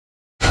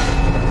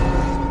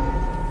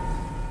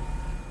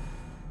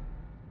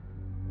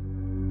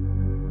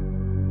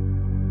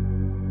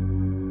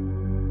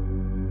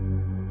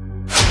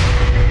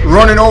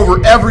running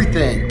over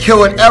everything,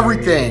 killing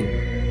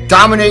everything,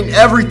 dominating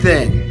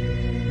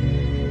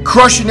everything,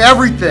 crushing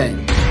everything.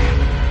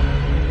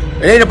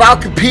 It ain't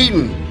about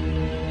competing.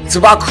 It's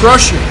about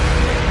crushing.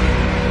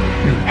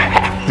 You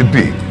have to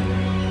be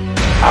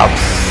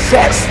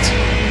obsessed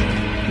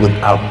with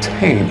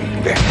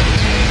obtaining that.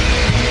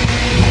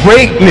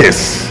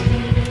 Greatness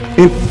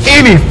in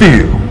any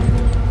field,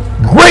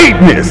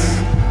 greatness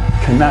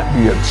cannot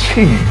be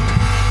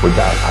achieved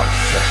without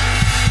obsession.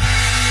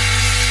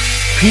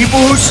 People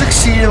who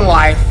succeed in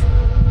life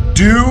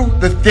do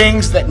the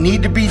things that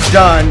need to be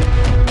done,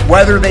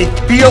 whether they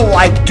feel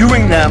like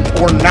doing them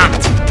or not.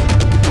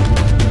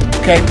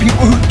 Okay,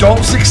 people who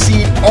don't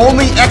succeed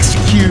only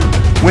execute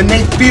when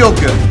they feel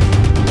good.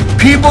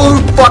 People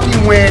who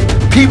fucking win,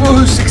 people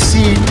who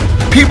succeed,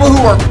 people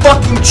who are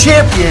fucking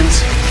champions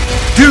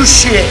do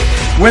shit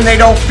when they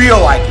don't feel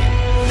like it.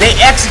 They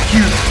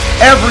execute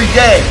every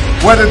day,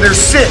 whether they're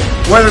sick,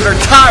 whether they're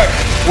tired,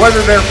 whether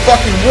they're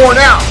fucking worn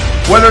out,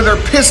 whether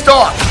they're pissed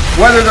off,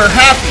 whether they're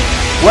happy,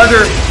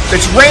 whether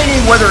it's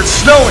raining, whether it's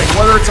snowing,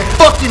 whether it's a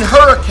fucking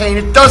hurricane,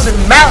 it doesn't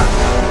matter.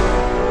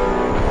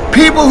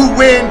 People who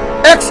win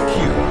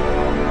execute.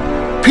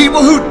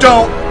 People who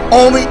don't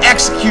only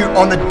execute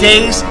on the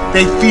days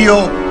they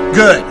feel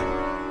good.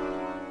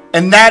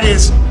 And that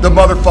is the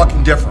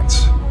motherfucking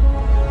difference.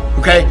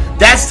 Okay?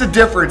 That's the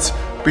difference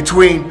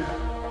between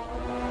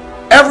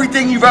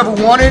everything you've ever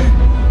wanted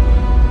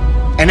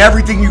and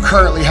everything you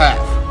currently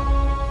have.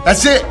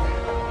 That's it.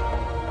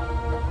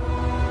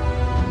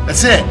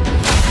 That's it.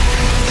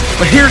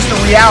 But here's the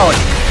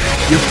reality.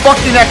 You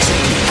fucking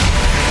execute.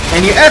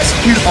 And you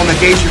execute on the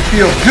days you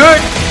feel good,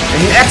 and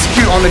you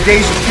execute on the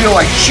days you feel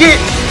like shit,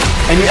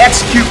 and you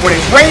execute when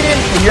it's raining,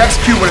 and you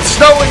execute when it's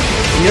snowing,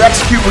 and you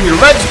execute when your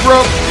legs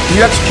broke, and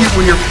you execute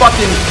when your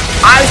fucking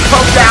eyes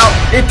puffed out.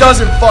 It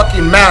doesn't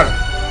fucking matter.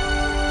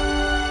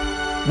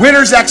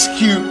 Winners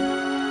execute.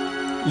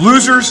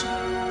 Losers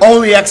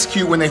only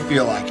execute when they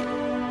feel like it.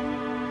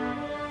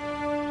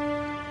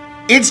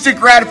 Instant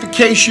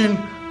gratification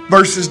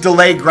versus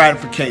delayed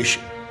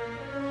gratification.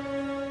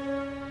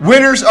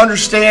 Winners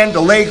understand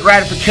delayed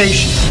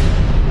gratification.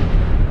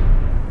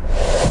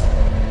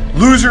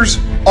 Losers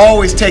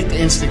always take the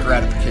instant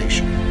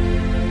gratification.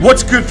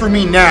 What's good for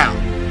me now?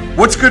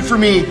 What's good for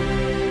me,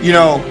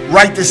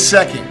 right this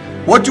second?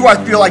 What do I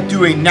feel like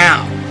doing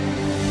now?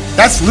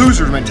 That's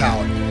loser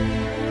mentality.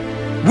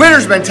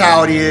 Winner's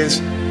mentality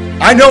is,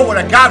 I know what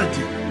I gotta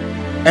do,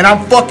 and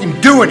I'm fucking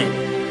doing it.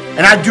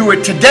 And I do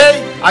it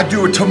today, I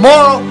do it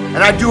tomorrow, and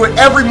I do it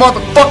every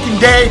motherfucking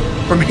day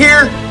from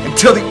here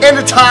until the end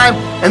of time,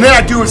 and then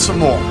I do it some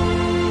more.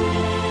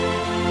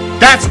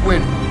 That's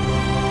winning.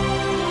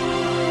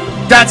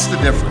 That's the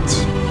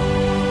difference.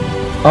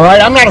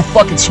 Alright, I'm not a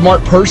fucking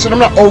smart person. I'm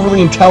not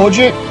overly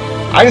intelligent.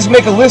 I just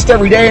make a list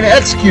every day and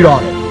execute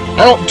on it.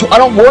 I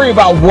don't worry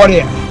about what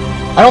if.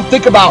 I don't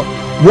think about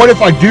what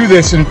if I do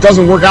this and it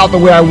doesn't work out the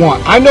way I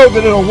want. I know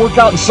that it'll work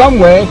out in some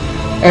way,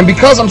 and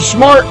because I'm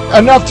smart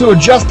enough to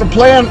adjust the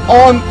plan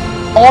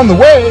on the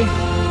way,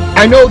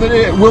 I know that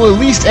it will at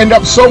least end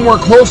up somewhere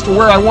close to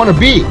where I want to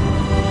be.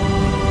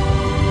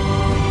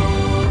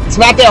 It's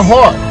not that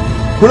hard.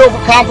 Quit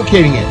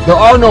overcomplicating it. There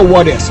are no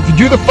what ifs. If you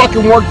do the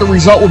fucking work, the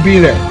result will be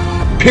there.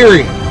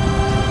 Period.